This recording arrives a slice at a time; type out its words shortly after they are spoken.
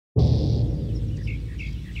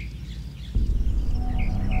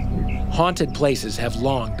Haunted places have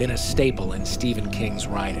long been a staple in Stephen King's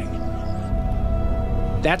writing.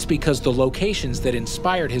 That's because the locations that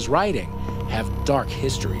inspired his writing have dark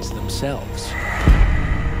histories themselves.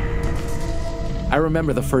 I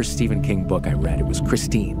remember the first Stephen King book I read. It was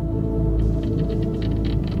Christine.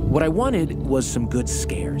 What I wanted was some good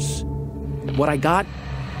scares. What I got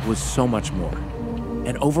was so much more.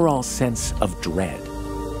 An overall sense of dread.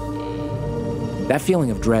 That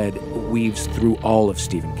feeling of dread weaves through all of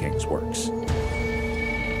Stephen King's works.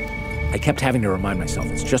 I kept having to remind myself,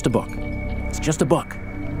 it's just a book. It's just a book.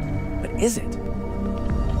 But is it?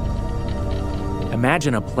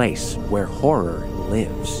 Imagine a place where horror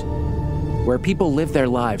lives, where people live their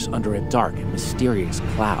lives under a dark and mysterious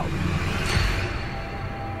cloud.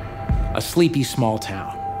 A sleepy small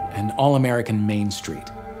town, an all-American Main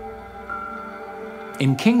Street.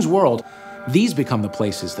 In King's world, these become the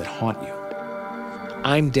places that haunt you.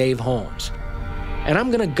 I'm Dave Holmes, and I'm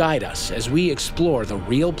gonna guide us as we explore the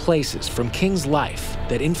real places from King's life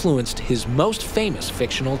that influenced his most famous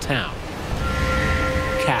fictional town,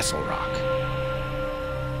 Castle Rock.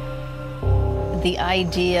 The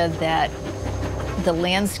idea that the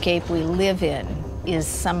landscape we live in is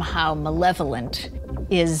somehow malevolent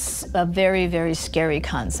is a very, very scary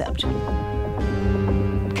concept.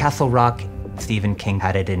 Castle Rock, Stephen King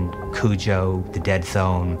had it in Cujo, The Dead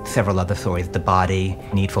Zone, several other stories, The Body,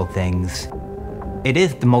 Needful Things. It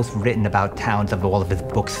is the most written about towns of all of his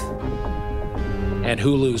books. And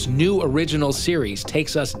Hulu's new original series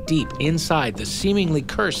takes us deep inside the seemingly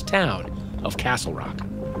cursed town of Castle Rock.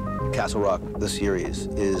 Castle Rock, the series,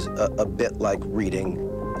 is a bit like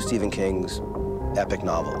reading Stephen King's epic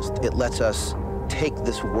novels. It lets us take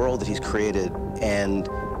this world that he's created and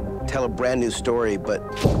tell a brand new story, but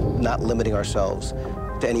not limiting ourselves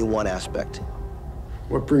to any one aspect.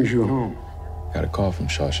 What brings you home? Got a call from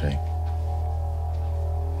Shawshank.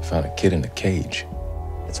 He found a kid in a cage.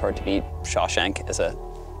 It's hard to beat Shawshank as a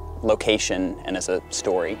location and as a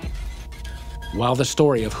story. While the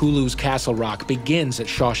story of Hulu's Castle Rock begins at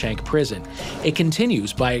Shawshank Prison, it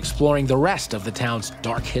continues by exploring the rest of the town's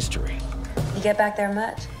dark history. You get back there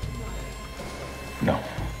much? No.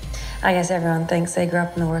 I guess everyone thinks they grew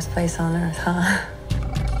up in the worst place on earth, huh?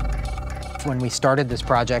 When we started this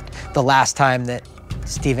project, the last time that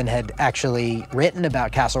Stephen had actually written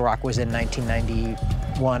about Castle Rock was in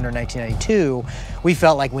 1991 or 1992. We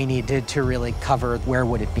felt like we needed to really cover where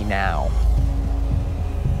would it be now.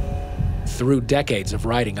 Through decades of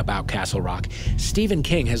writing about Castle Rock, Stephen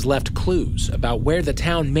King has left clues about where the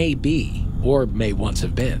town may be or may once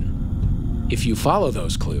have been. If you follow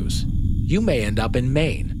those clues, you may end up in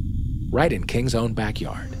Maine, right in King's own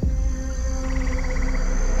backyard.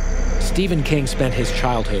 Stephen King spent his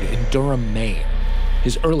childhood in Durham, Maine.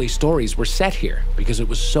 His early stories were set here because it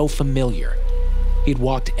was so familiar. He'd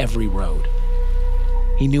walked every road.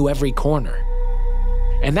 He knew every corner.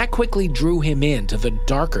 And that quickly drew him into the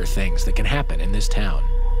darker things that can happen in this town.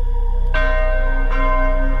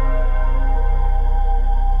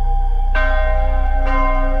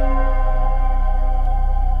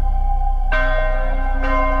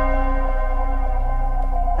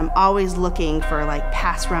 I'm always looking for like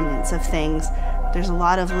past remnants of things. There's a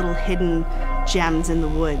lot of little hidden gems in the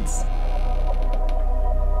woods.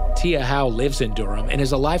 Tia Howe lives in Durham and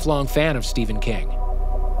is a lifelong fan of Stephen King.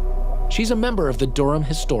 She's a member of the Durham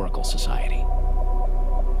Historical Society.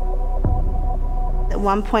 At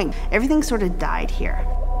one point, everything sort of died here.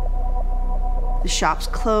 The shops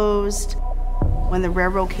closed. When the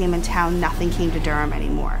railroad came in town, nothing came to Durham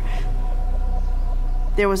anymore.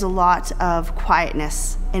 There was a lot of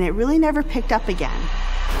quietness, and it really never picked up again,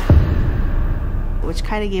 which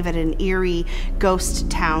kind of gave it an eerie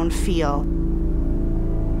ghost town feel.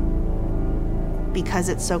 Because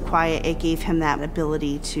it's so quiet, it gave him that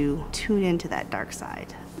ability to tune into that dark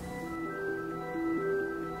side.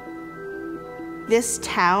 This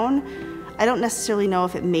town, I don't necessarily know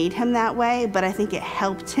if it made him that way, but I think it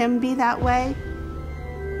helped him be that way.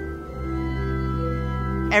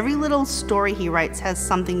 Every little story he writes has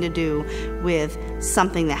something to do with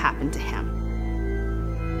something that happened to him.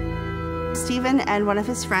 Stephen and one of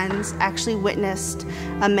his friends actually witnessed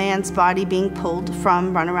a man's body being pulled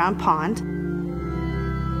from Runaround Pond.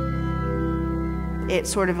 It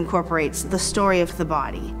sort of incorporates the story of the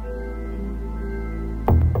body.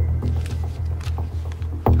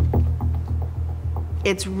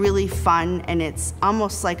 It's really fun, and it's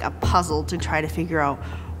almost like a puzzle to try to figure out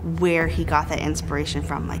where he got that inspiration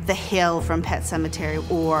from, like the hill from Pet Sematary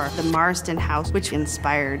or the Marsden house, which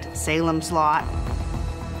inspired Salem's Lot.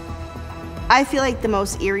 I feel like the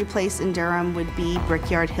most eerie place in Durham would be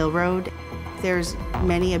Brickyard Hill Road. There's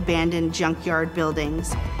many abandoned junkyard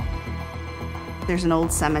buildings. There's an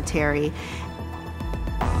old cemetery.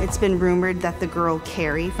 It's been rumored that the girl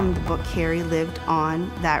Carrie from the book Carrie lived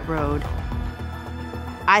on that road.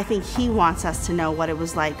 I think he wants us to know what it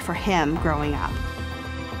was like for him growing up,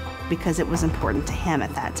 because it was important to him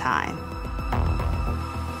at that time.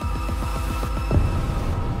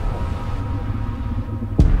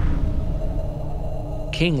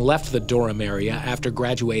 King left the Durham area after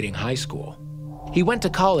graduating high school. He went to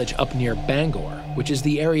college up near Bangor, which is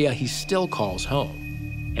the area he still calls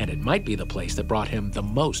home. And it might be the place that brought him the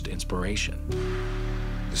most inspiration.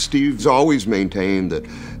 Steve's always maintained that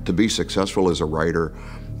to be successful as a writer,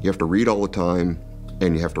 you have to read all the time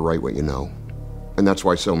and you have to write what you know. And that's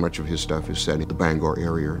why so much of his stuff is set in the Bangor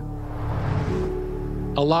area.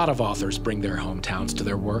 A lot of authors bring their hometowns to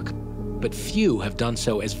their work, but few have done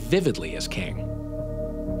so as vividly as King.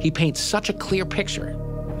 He paints such a clear picture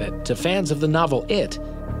that to fans of the novel It,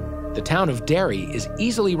 the town of Derry is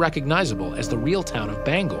easily recognizable as the real town of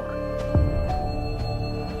Bangor,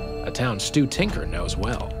 a town Stu Tinker knows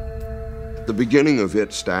well. The beginning of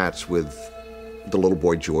It starts with the little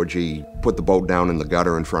boy Georgie put the boat down in the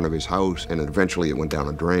gutter in front of his house, and eventually it went down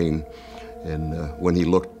a drain. And when he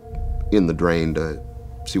looked in the drain to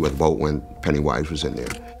see where the boat went, Pennywise was in there.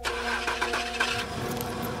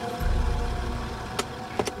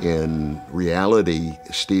 In reality,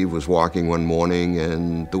 Steve was walking one morning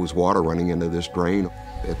and there was water running into this drain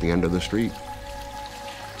at the end of the street.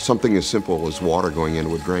 Something as simple as water going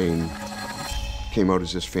into a drain came out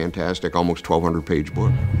as this fantastic, almost 1,200-page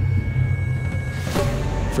book.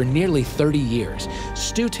 For nearly 30 years,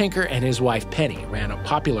 Stu Tinker and his wife Penny ran a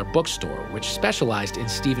popular bookstore which specialized in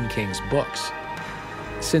Stephen King's books.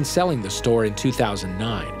 Since selling the store in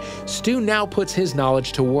 2009, Stu now puts his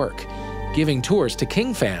knowledge to work, giving tours to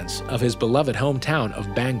King fans of his beloved hometown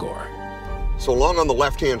of Bangor. So along on the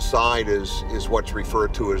left-hand side is what's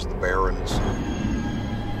referred to as the Barrens.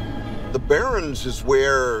 The Barrens is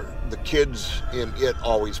where the kids in It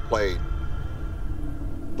always played.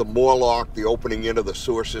 The Moorlock, the opening into the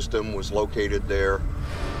sewer system, was located there.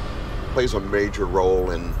 Plays a major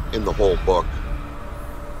role in the whole book.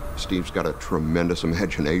 Steve's got a tremendous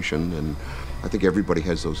imagination, and I think everybody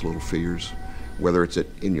has those little fears, whether it's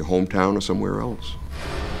in your hometown or somewhere else.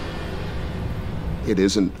 It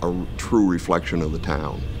isn't a true reflection of the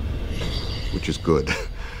town, which is good,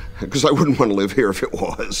 because I wouldn't want to live here if it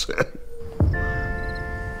was.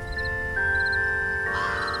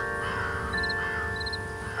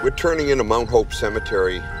 We're turning into Mount Hope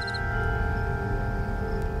Cemetery.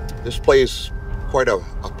 This plays quite a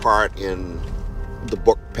part in the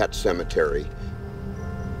book Pet Cemetery.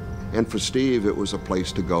 And for Steve, it was a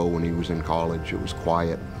place to go when he was in college. It was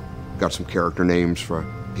quiet. Got some character names for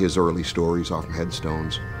his early stories off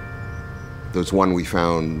headstones. There's one we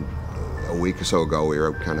found a week or so ago. We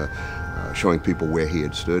were kind of showing people where he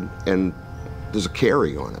had stood, and there's a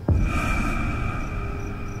Carrie on it.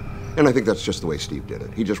 And I think that's just the way Steve did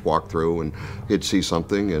it. He just walked through and he'd see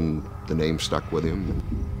something and the name stuck with him.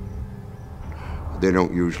 They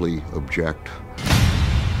don't usually object.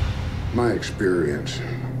 My experience,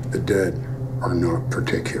 the dead are not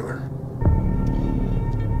particular.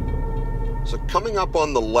 So coming up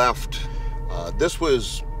on the left, this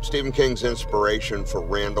was Stephen King's inspiration for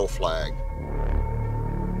Randall Flagg.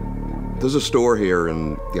 There's a store here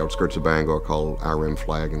in the outskirts of Bangor called R.M.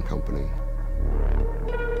 Flagg and Company.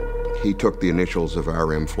 He took the initials of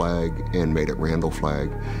R.M. Flagg and made it Randall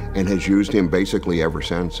Flagg, and has used him basically ever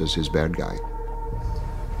since as his bad guy.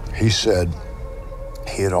 He said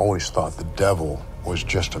he had always thought the devil was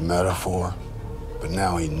just a metaphor, but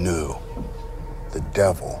now he knew the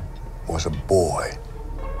devil was a boy.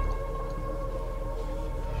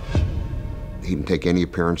 He can take any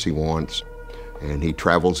appearance he wants, and he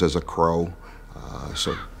travels as a crow.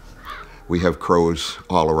 So we have crows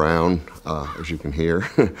all around, as you can hear.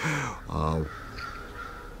 No,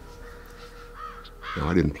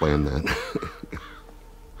 I didn't plan that.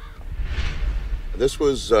 This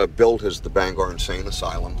was built as the Bangor Insane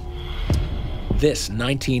Asylum. This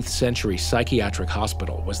 19th century psychiatric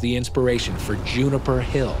hospital was the inspiration for Juniper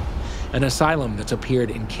Hill, an asylum that's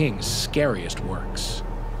appeared in King's scariest works.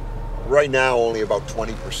 Right now, only about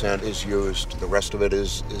 20% is used. The rest of it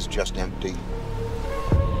is just empty.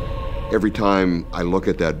 Every time I look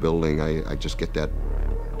at that building, I just get that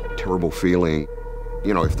terrible feeling.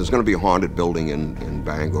 You know, if there's going to be a haunted building in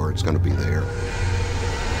Bangor, it's going to be there.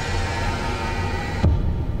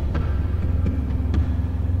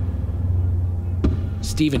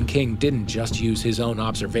 Stephen King didn't just use his own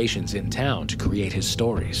observations in town to create his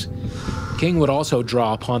stories. King would also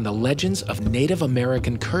draw upon the legends of Native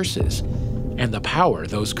American curses and the power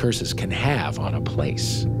those curses can have on a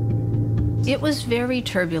place. It was very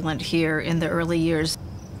turbulent here in the early years.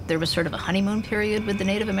 There was sort of a honeymoon period with the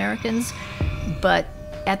Native Americans, but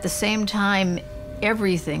at the same time,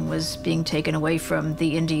 everything was being taken away from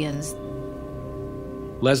the Indians.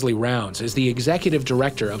 Leslie Rounds is the executive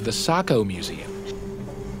director of the Saco Museum.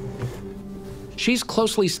 She's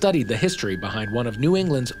closely studied the history behind one of New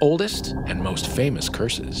England's oldest and most famous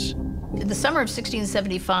curses. In the summer of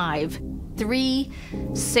 1675, 3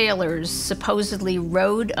 sailors supposedly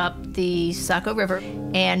rowed up the Saco River,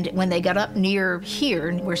 and when they got up near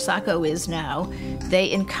here, where Saco is now,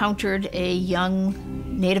 they encountered a young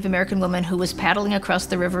Native American woman who was paddling across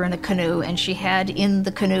the river in a canoe, and she had in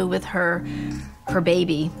the canoe with her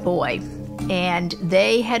baby boy. And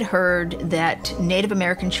they had heard that Native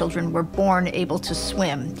American children were born able to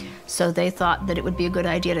swim, so they thought that it would be a good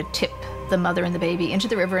idea to tip the mother and the baby into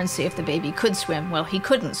the river and see if the baby could swim. Well, he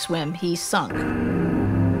couldn't swim, he sunk.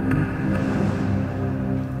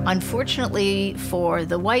 Unfortunately for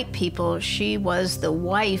the white people, she was the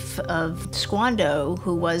wife of Squando,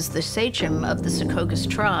 who was the sachem of the Secaucus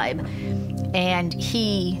tribe. And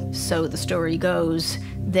he, so the story goes,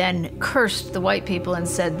 then cursed the white people and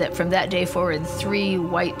said that from that day forward, 3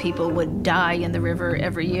 white people would die in the river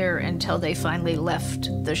every year until they finally left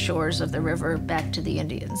the shores of the river back to the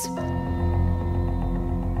Indians.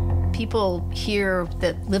 People here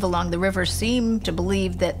that live along the river seem to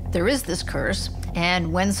believe that there is this curse,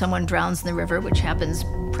 and when someone drowns in the river, which happens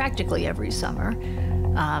practically every summer,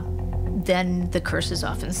 then the curse is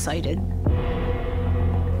often cited.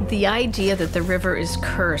 The idea that the river is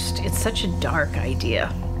cursed, it's such a dark idea.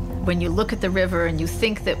 When you look at the river and you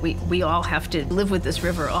think that we all have to live with this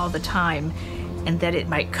river all the time, and that it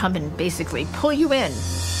might come and basically pull you in,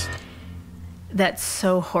 that's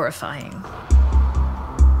so horrifying.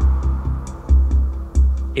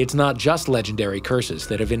 It's not just legendary curses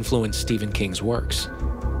that have influenced Stephen King's works.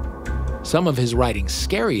 Some of his writing's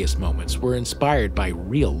scariest moments were inspired by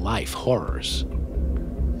real-life horrors.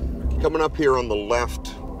 Coming up here on the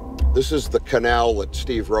left, this is the canal that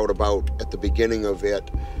Steve wrote about at the beginning of it,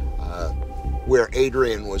 where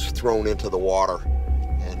Adrian was thrown into the water,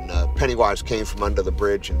 and Pennywise came from under the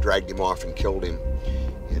bridge and dragged him off and killed him.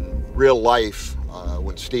 In real life,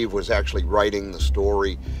 when Steve was actually writing the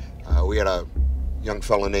story, we had a young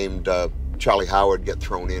fella named Charlie Howard get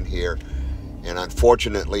thrown in here, and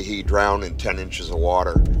unfortunately he drowned in 10 inches of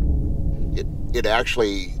water. It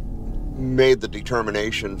actually made the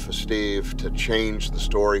determination for Steve to change the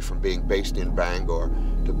story from being based in Bangor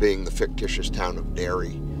to being the fictitious town of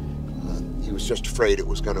Derry. He was just afraid it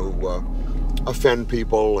was going to offend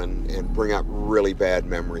people and bring up really bad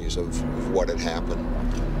memories of what had happened.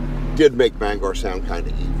 Did make Bangor sound kind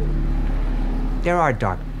of evil. There are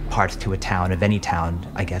dark parts to a town, of any town,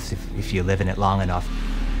 I guess, if you live in it long enough.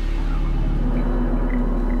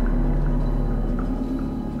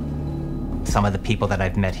 Some of the people that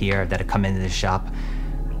I've met here that have come into the shop,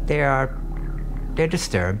 they're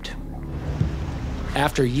disturbed.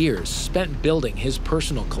 After years spent building his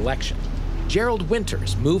personal collection, Gerald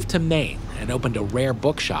Winters moved to Maine and opened a rare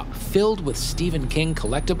bookshop filled with Stephen King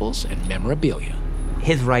collectibles and memorabilia.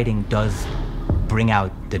 His writing does bring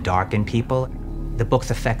out the dark in people. The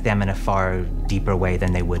books affect them in a far deeper way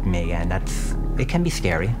than they would me, and it can be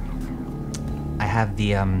scary. I have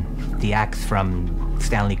the axe from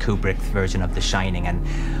Stanley Kubrick's version of The Shining, and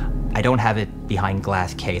I don't have it behind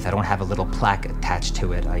glass case. I don't have a little plaque attached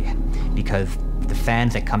to it, because the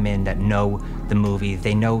fans that come in that know the movie,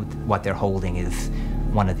 they know what they're holding is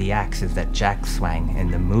one of the axes that Jack swung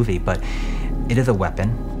in the movie, but it is a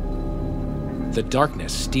weapon. The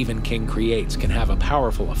darkness Stephen King creates can have a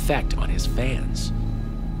powerful effect on his fans.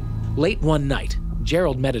 Late one night,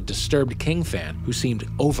 Gerald met a disturbed King fan who seemed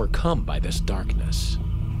overcome by this darkness.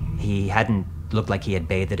 He hadn't looked like he had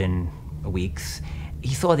bathed in weeks.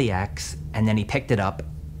 He saw the axe, and then he picked it up,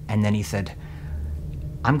 and then he said,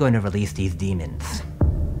 "I'm going to release these demons.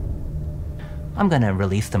 I'm going to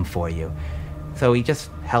release them for you." So he just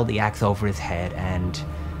held the axe over his head, and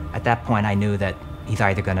at that point I knew that he's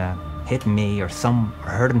either going to hit me or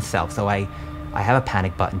hurt himself. So I have a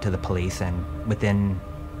panic button to the police, and within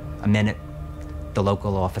a minute, the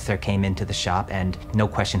local officer came into the shop, and no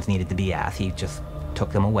questions needed to be asked. He just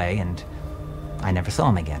took them away, and I never saw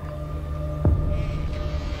him again.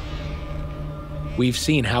 We've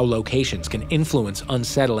seen how locations can influence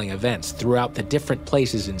unsettling events throughout the different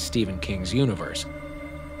places in Stephen King's universe.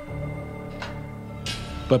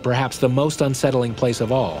 But perhaps the most unsettling place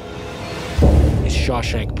of all is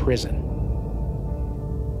Shawshank Prison.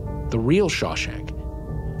 The real Shawshank,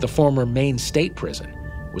 the former Maine State Prison,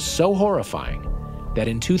 was so horrifying that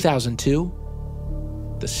in 2002,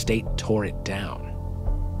 the state tore it down.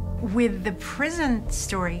 With the prison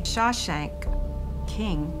story, Shawshank,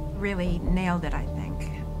 King really nailed it, I think.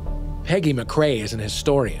 Peggy McCrae is an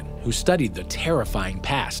historian who studied the terrifying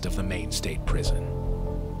past of the Maine State Prison.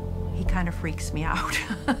 He kind of freaks me out.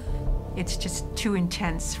 It's just too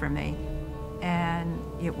intense for me. And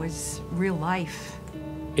it was real life.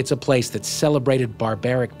 It's a place that celebrated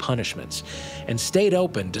barbaric punishments and stayed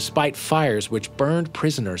open despite fires which burned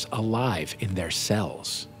prisoners alive in their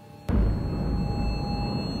cells.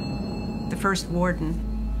 The first warden,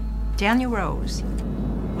 Daniel Rose,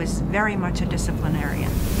 was very much a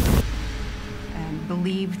disciplinarian and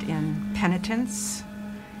believed in penitence,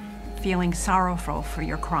 feeling sorrowful for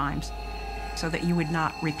your crimes so that you would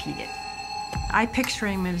not repeat it. I picture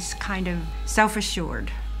him as kind of self-assured.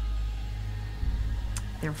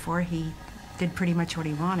 Therefore, he did pretty much what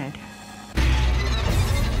he wanted.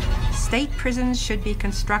 State prisons should be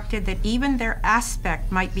constructed that even their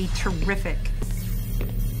aspect might be terrific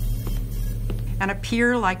and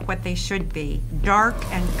appear like what they should be, dark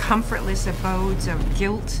and comfortless abodes of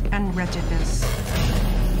guilt and wretchedness.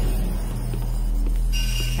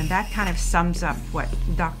 And that kind of sums up what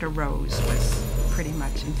Dr. Rose was pretty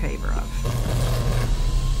much in favor of.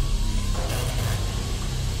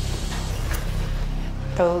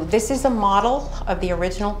 So this is a model of the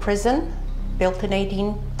original prison, built in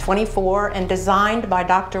 1824 and designed by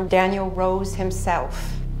Dr. Daniel Rose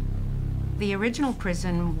himself. The original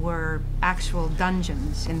prison were actual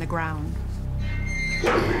dungeons in the ground.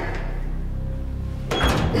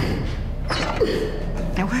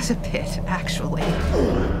 It was a pit, actually.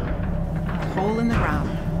 A hole in the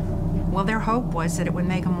ground. Well, their hope was that it would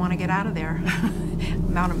make them want to get out of there.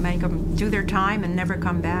 Make them do their time and never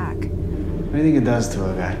come back. What do you think it does to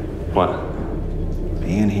a guy? What?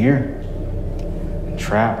 Being here,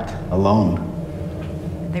 trapped,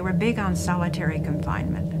 alone. They were big on solitary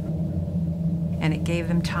confinement. And it gave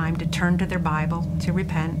them time to turn to their Bible, to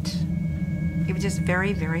repent. It was just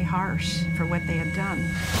very, very harsh for what they had done.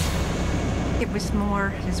 It was more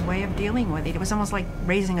his way of dealing with it. It was almost like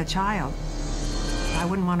raising a child. I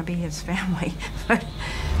wouldn't want to be his family, but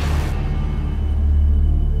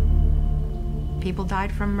people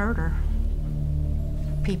died from murder.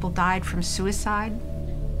 People died from suicide.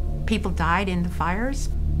 People died in the fires.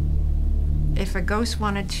 If a ghost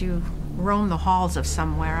wanted to roam the halls of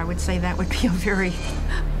somewhere, I would say that would be a very,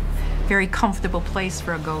 very comfortable place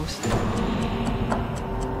for a ghost.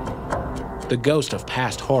 The ghost of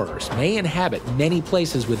past horrors may inhabit many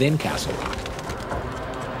places within Castle Rock.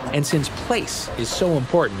 And since place is so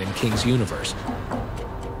important in King's universe,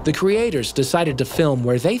 the creators decided to film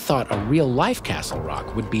where they thought a real-life Castle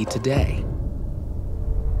Rock would be today.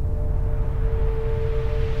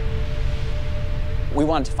 We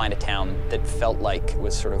wanted to find a town that felt like it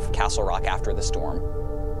was sort of Castle Rock after the storm.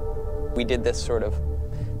 We did this sort of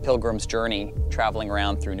pilgrim's journey, traveling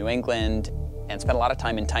around through New England, and spent a lot of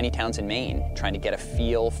time in tiny towns in Maine, trying to get a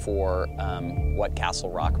feel for what Castle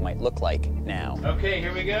Rock might look like now. Okay,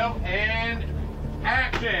 here we go, and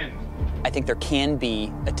action! I think there can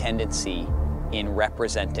be a tendency in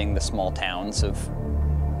representing the small towns of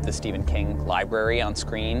the Stephen King library on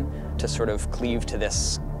screen to sort of cleave to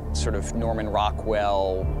this sort of Norman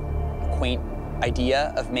Rockwell quaint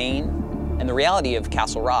idea of Maine. And the reality of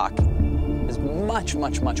Castle Rock is much,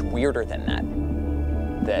 much, much weirder than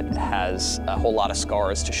that has a whole lot of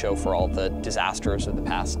scars to show for all the disasters of the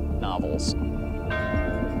past novels.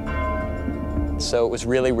 So it was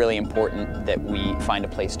really, really important that we find a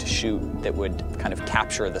place to shoot that would kind of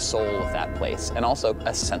capture the soul of that place, and also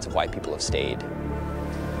a sense of why people have stayed.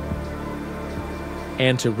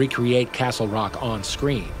 And to recreate Castle Rock on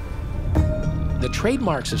screen, the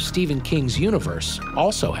trademarks of Stephen King's universe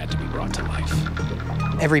also had to be brought to life.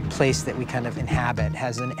 Every place that we kind of inhabit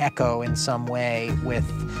has an echo in some way with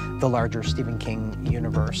the larger Stephen King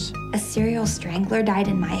universe. A serial strangler died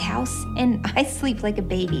in my house, and I sleep like a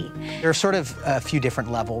baby. There are sort of a few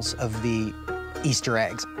different levels of the Easter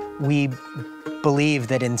eggs. We believe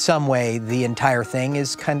that in some way the entire thing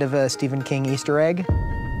is kind of a Stephen King Easter egg.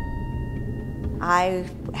 I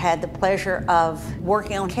had the pleasure of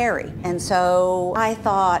working on Carrie, and so I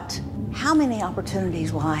thought, how many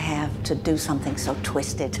opportunities will I have to do something so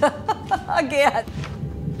twisted again?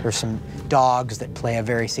 There's some dogs that play a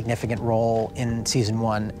very significant role in season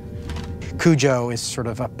 1. Cujo is sort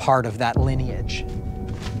of a part of that lineage.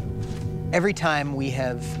 Every time we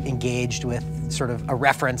have engaged with sort of a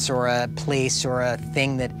reference or a place or a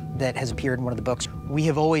thing that has appeared in one of the books, we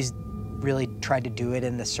have always really tried to do it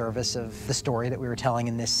in the service of the story that we were telling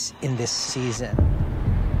in this season.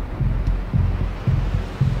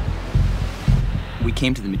 We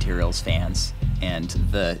came to the materials fans And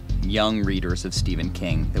the young readers of Stephen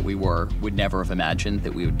King that we would never have imagined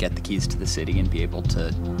that we would get the keys to the city and be able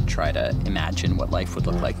to try to imagine what life would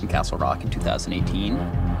look like in Castle Rock in 2018.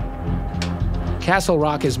 Castle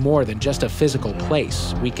Rock is more than just a physical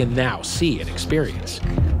place we can now see and experience.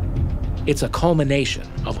 It's a culmination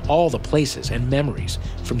of all the places and memories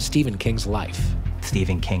from Stephen King's life.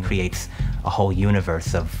 Stephen King creates a whole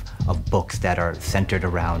universe of books that are centered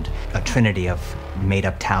around a trinity of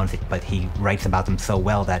made-up towns, but he writes about them so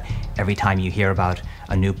well that every time you hear about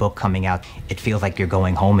a new book coming out, it feels like you're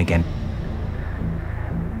going home again.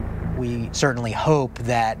 We certainly hope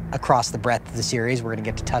that across the breadth of the series, we're going to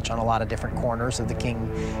get to touch on a lot of different corners of the King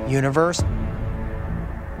universe.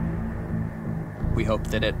 We hope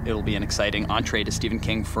that it'll be an exciting entree to Stephen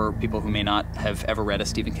King for people who may not have ever read a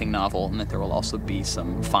Stephen King novel, and that there will also be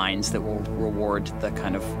some finds that will reward the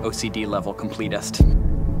kind of OCD level completist.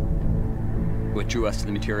 What drew us to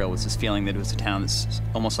the material was this feeling that it was a town that's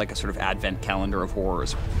almost like a sort of advent calendar of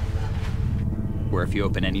horrors, where if you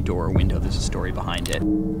open any door or window, there's a story behind it.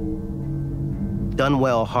 Done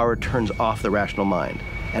well, horror turns off the rational mind,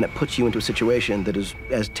 and it puts you into a situation that is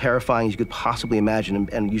as terrifying as you could possibly imagine,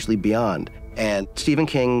 and usually beyond. And Stephen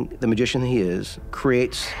King, the magician that he is,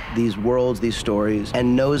 creates these worlds, these stories,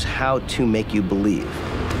 and knows how to make you believe.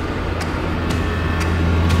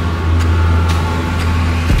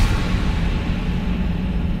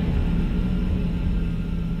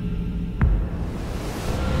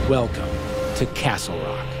 Welcome to Castle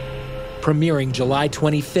Rock, premiering July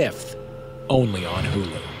 25th, only on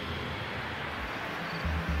Hulu.